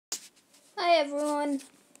Hi everyone,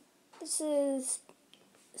 this is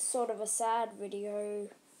sort of a sad video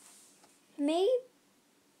for me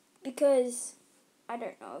because I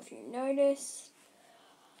don't know if you noticed,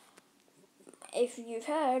 if you've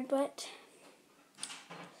heard, but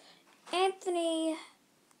Anthony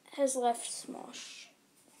has left Smosh,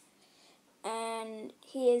 and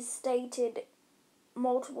he has stated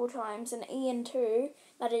multiple times, and Ian too,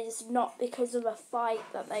 that it is not because of a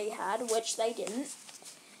fight that they had, which they didn't.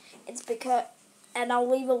 It's because, and I'll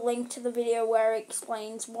leave a link to the video where it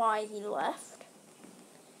explains why he left.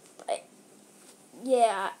 But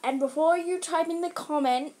yeah, and before you type in the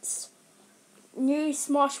comments, new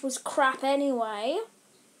Smosh was crap anyway,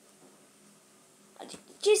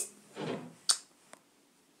 just,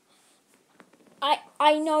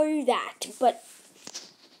 I know that, but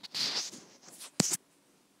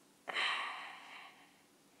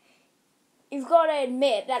you've got to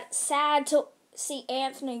admit that it's sad to see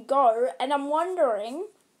Anthony go, and I'm wondering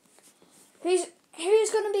who's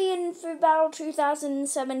going to be in for Battle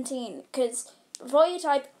 2017, because before you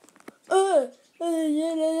type, they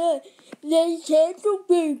cancelled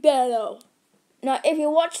Big Battle. Now, if you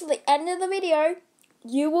watch the end of the video,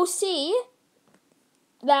 you will see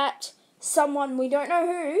that someone, we don't know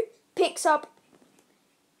who, picks up,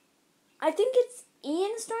 I think it's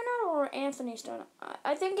Ian Stoner or Anthony Stoner.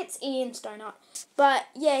 I think it's Ian Stoner. But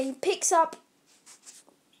yeah, he picks up.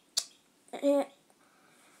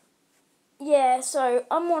 Yeah, so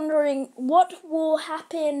I'm wondering what will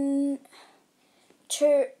happen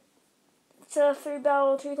to Food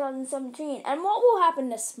Battle 2017, and what will happen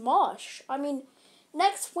to Smosh. I mean,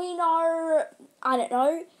 next we know, I don't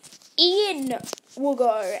know, Ian will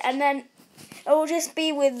go, and then it will just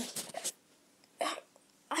be with,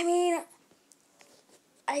 I mean,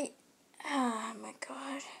 oh my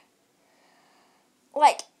god.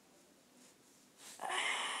 Like,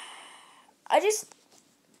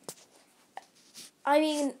 I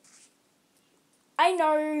mean, I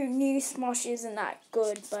know new Smosh isn't that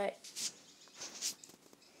good, but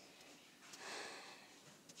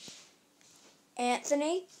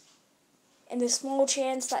Anthony, in the small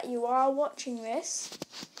chance that you are watching this,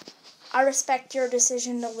 I respect your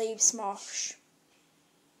decision to leave Smosh.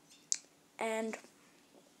 And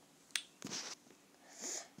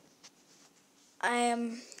I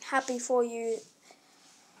am happy for you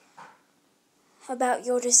about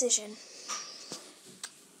your decision.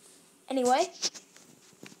 Anyway,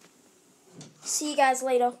 see you guys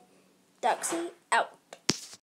later. Duxie.